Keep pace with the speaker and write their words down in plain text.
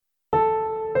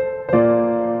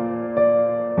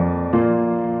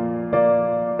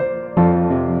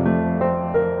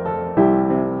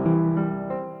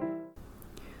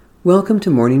Welcome to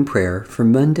Morning Prayer for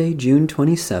Monday, June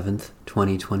 27th,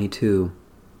 2022.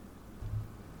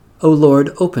 O Lord,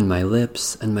 open my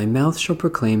lips, and my mouth shall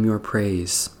proclaim your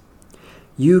praise.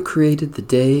 You created the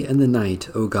day and the night,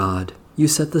 O God. You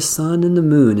set the sun and the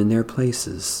moon in their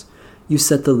places. You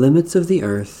set the limits of the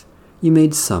earth. You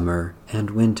made summer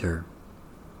and winter.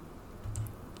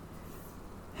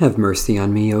 Have mercy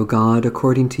on me, O God,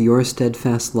 according to your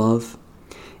steadfast love.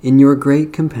 In your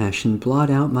great compassion blot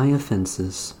out my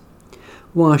offenses.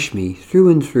 Wash me through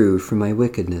and through from my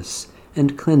wickedness,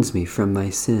 and cleanse me from my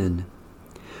sin.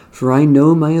 For I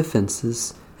know my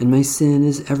offenses, and my sin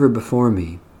is ever before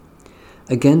me.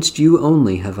 Against you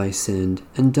only have I sinned,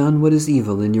 and done what is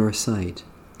evil in your sight.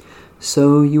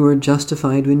 So you are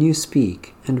justified when you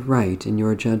speak, and right in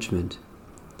your judgment.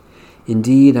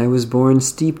 Indeed, I was born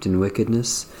steeped in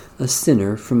wickedness, a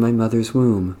sinner from my mother's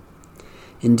womb.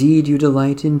 Indeed, you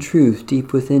delight in truth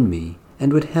deep within me,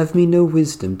 and would have me know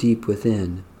wisdom deep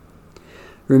within.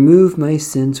 Remove my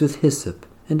sins with hyssop,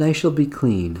 and I shall be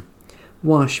clean.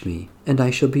 Wash me, and I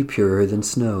shall be purer than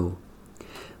snow.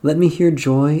 Let me hear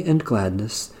joy and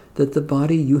gladness, that the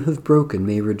body you have broken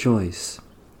may rejoice.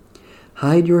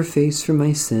 Hide your face from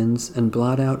my sins, and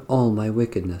blot out all my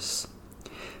wickedness.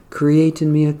 Create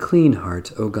in me a clean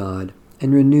heart, O God,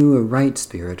 and renew a right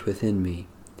spirit within me.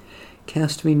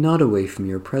 Cast me not away from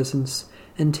your presence,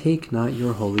 and take not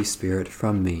your Holy Spirit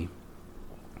from me.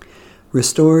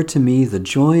 Restore to me the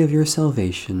joy of your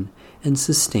salvation, and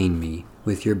sustain me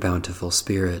with your bountiful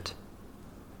Spirit.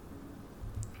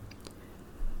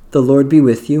 The Lord be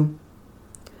with you.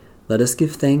 Let us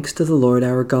give thanks to the Lord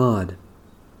our God.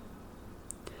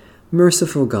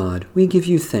 Merciful God, we give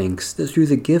you thanks that through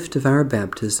the gift of our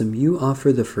baptism you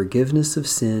offer the forgiveness of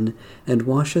sin and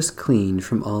wash us clean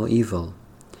from all evil.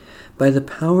 By the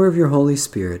power of your Holy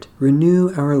Spirit,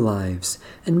 renew our lives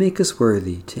and make us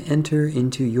worthy to enter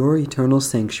into your eternal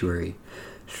sanctuary.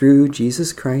 Through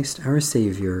Jesus Christ our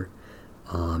Savior.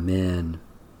 Amen.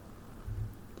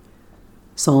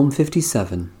 Psalm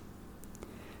 57.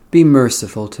 Be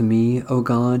merciful to me, O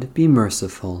God, be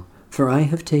merciful, for I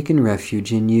have taken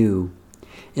refuge in you.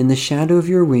 In the shadow of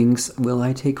your wings will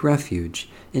I take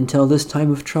refuge, until this time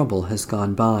of trouble has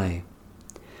gone by.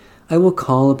 I will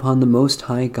call upon the Most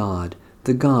High God,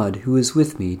 the God who is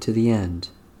with me to the end.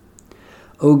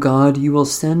 O God, you will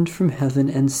send from heaven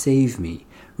and save me,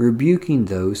 rebuking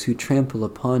those who trample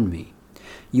upon me.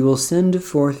 You will send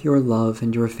forth your love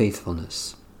and your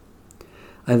faithfulness.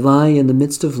 I lie in the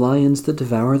midst of lions that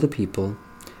devour the people.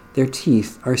 Their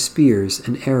teeth are spears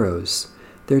and arrows,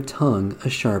 their tongue a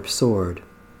sharp sword.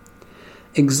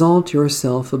 Exalt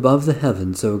yourself above the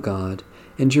heavens, O God,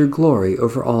 and your glory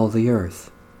over all the earth.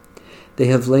 They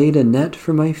have laid a net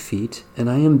for my feet, and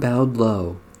I am bowed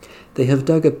low. They have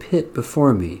dug a pit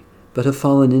before me, but have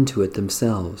fallen into it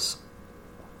themselves.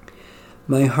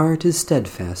 My heart is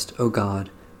steadfast, O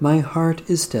God, my heart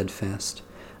is steadfast.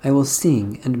 I will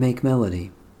sing and make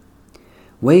melody.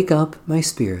 Wake up, my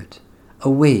spirit.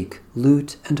 Awake,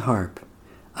 lute and harp.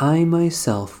 I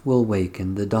myself will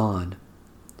waken the dawn.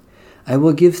 I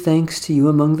will give thanks to you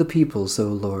among the peoples, O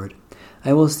Lord.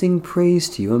 I will sing praise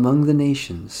to you among the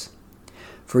nations.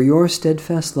 For your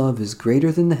steadfast love is greater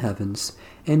than the heavens,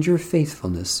 and your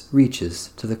faithfulness reaches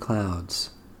to the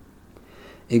clouds.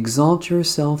 Exalt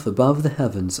yourself above the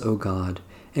heavens, O God,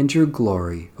 and your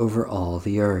glory over all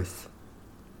the earth.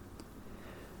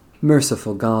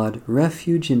 Merciful God,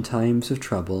 refuge in times of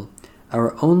trouble,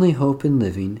 our only hope in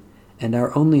living, and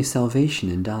our only salvation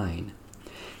in dying.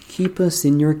 Keep us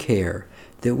in your care,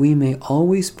 that we may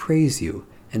always praise you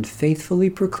and faithfully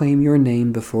proclaim your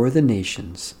name before the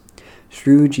nations.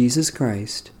 Through Jesus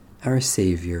Christ, our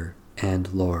Savior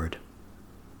and Lord.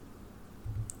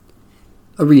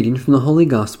 A reading from the Holy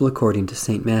Gospel according to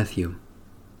St. Matthew.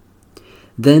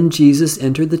 Then Jesus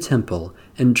entered the temple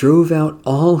and drove out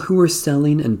all who were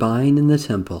selling and buying in the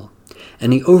temple,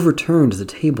 and he overturned the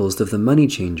tables of the money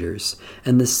changers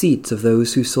and the seats of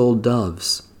those who sold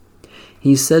doves.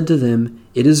 He said to them,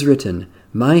 "It is written,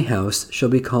 'My house shall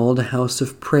be called a house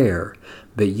of prayer,'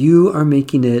 but you are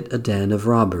making it a den of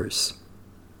robbers."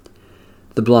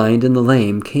 The blind and the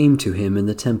lame came to him in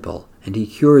the temple, and he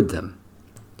cured them.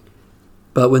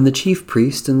 But when the chief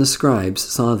priests and the scribes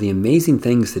saw the amazing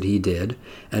things that he did,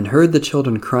 and heard the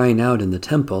children crying out in the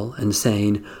temple and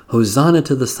saying, "Hosanna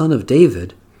to the Son of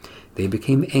David," they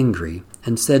became angry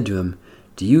and said to him,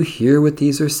 "Do you hear what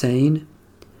these are saying?"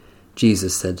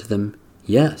 Jesus said to them,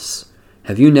 "Yes.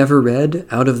 Have you never read,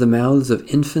 'Out of the mouths of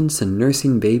infants and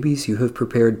nursing babies you have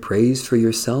prepared praise for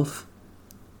yourself'?"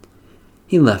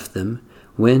 He left them,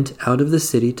 went out of the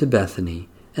city to Bethany,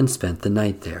 and spent the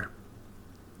night there.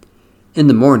 In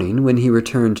the morning, when he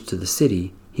returned to the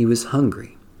city, he was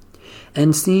hungry.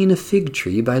 And seeing a fig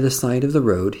tree by the side of the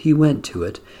road, he went to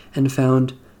it, and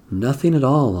found nothing at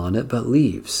all on it but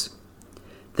leaves.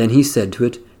 Then he said to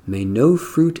it, "May no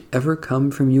fruit ever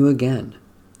come from you again."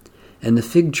 And the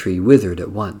fig tree withered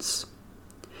at once.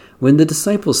 When the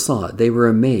disciples saw it, they were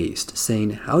amazed,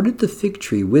 saying, "How did the fig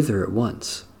tree wither at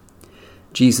once?"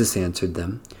 Jesus answered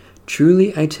them,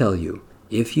 "Truly I tell you,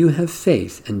 if you have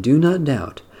faith and do not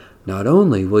doubt, not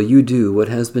only will you do what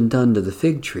has been done to the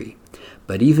fig tree,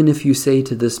 but even if you say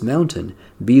to this mountain,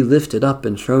 'Be lifted up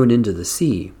and thrown into the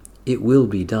sea,' it will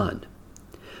be done.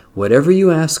 Whatever you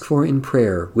ask for in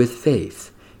prayer with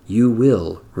faith, you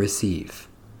will receive."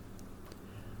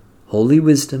 Holy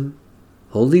wisdom,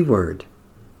 holy word,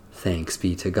 thanks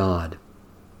be to God.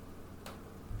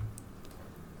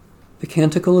 The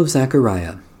Canticle of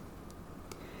Zechariah.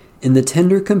 In the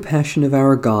tender compassion of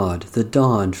our God, the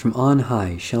dawn from on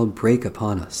high shall break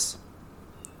upon us.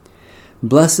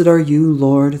 Blessed are you,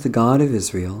 Lord, the God of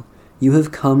Israel. You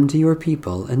have come to your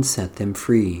people and set them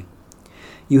free.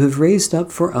 You have raised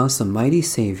up for us a mighty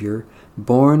Savior,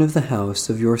 born of the house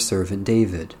of your servant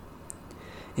David.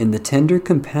 In the tender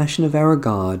compassion of our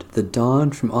God, the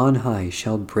dawn from on high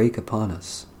shall break upon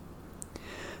us.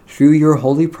 Through your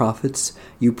holy prophets,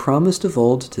 you promised of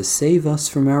old to save us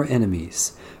from our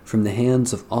enemies, from the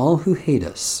hands of all who hate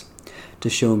us, to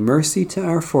show mercy to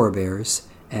our forebears,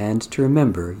 and to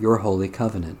remember your holy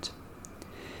covenant.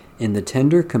 In the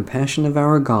tender compassion of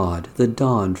our God, the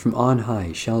dawn from on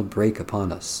high shall break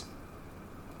upon us.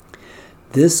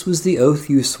 This was the oath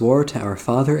you swore to our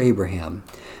father Abraham,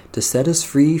 to set us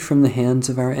free from the hands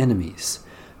of our enemies,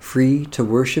 free to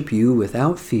worship you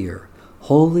without fear,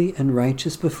 holy and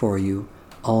righteous before you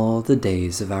all the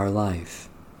days of our life.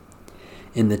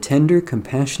 In the tender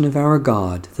compassion of our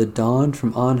God, the dawn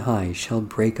from on high shall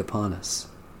break upon us.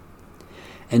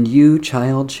 And you,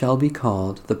 child, shall be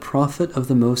called the prophet of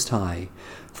the Most High,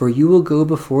 for you will go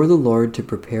before the Lord to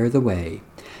prepare the way,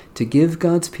 to give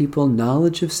God's people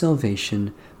knowledge of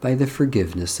salvation by the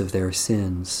forgiveness of their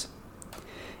sins.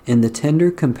 In the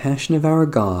tender compassion of our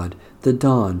God, the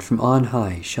dawn from on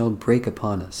high shall break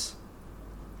upon us.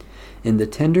 In the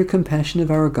tender compassion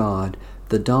of our God,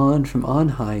 the dawn from on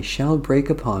high shall break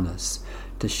upon us,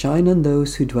 to shine on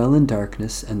those who dwell in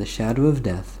darkness and the shadow of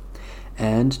death,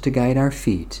 and to guide our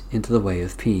feet into the way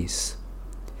of peace.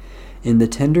 In the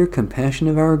tender compassion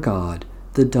of our God,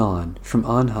 the dawn from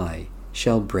on high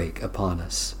shall break upon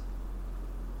us.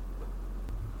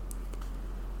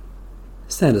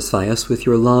 Satisfy us with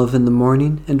your love in the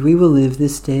morning, and we will live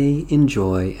this day in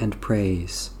joy and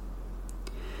praise.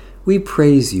 We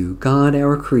praise you, God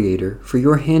our Creator, for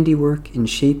your handiwork in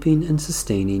shaping and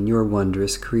sustaining your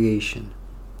wondrous creation.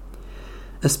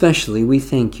 Especially we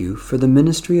thank you for the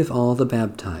ministry of all the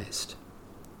baptized,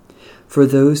 for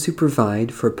those who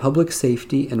provide for public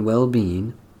safety and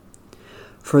well-being,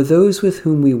 for those with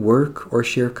whom we work or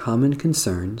share common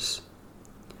concerns,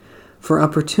 for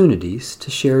opportunities to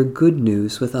share good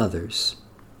news with others,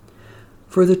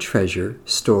 for the treasure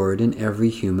stored in every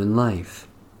human life.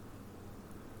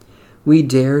 We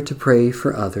dare to pray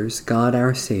for others, God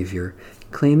our Savior,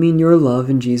 claiming your love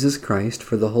in Jesus Christ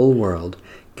for the whole world,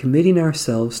 committing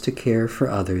ourselves to care for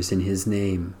others in his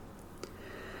name.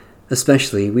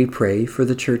 Especially we pray for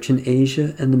the Church in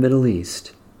Asia and the Middle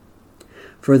East,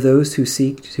 for those who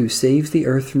seek to save the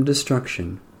earth from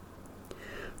destruction,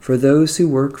 for those who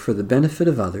work for the benefit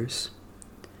of others,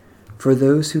 for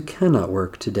those who cannot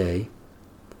work today,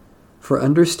 for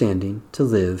understanding to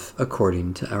live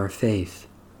according to our faith.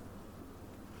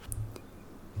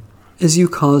 As you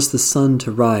cause the sun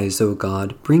to rise, O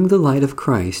God, bring the light of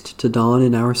Christ to dawn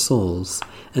in our souls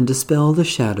and dispel the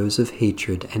shadows of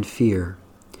hatred and fear.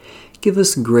 Give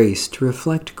us grace to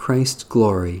reflect Christ's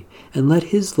glory and let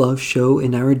his love show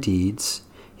in our deeds,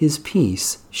 his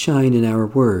peace shine in our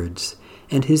words,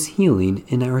 and his healing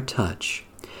in our touch,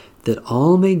 that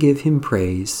all may give him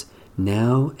praise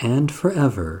now and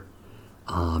forever.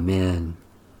 Amen.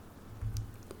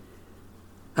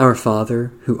 Our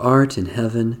Father, who art in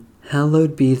heaven,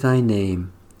 hallowed be thy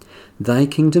name. Thy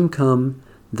kingdom come,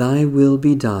 thy will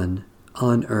be done,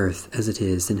 on earth as it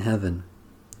is in heaven.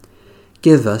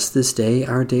 Give us this day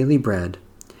our daily bread,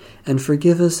 and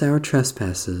forgive us our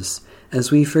trespasses,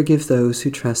 as we forgive those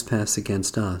who trespass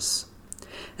against us.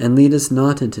 And lead us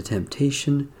not into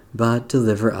temptation, but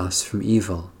deliver us from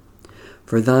evil.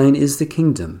 For thine is the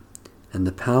kingdom, and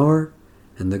the power,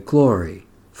 and the glory,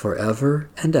 forever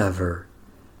and ever.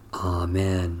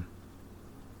 Amen.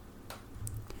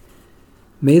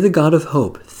 May the God of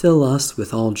hope fill us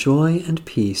with all joy and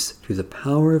peace through the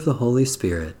power of the Holy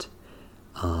Spirit.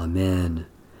 Amen.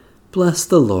 Bless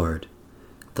the Lord.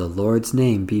 The Lord's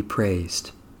name be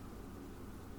praised.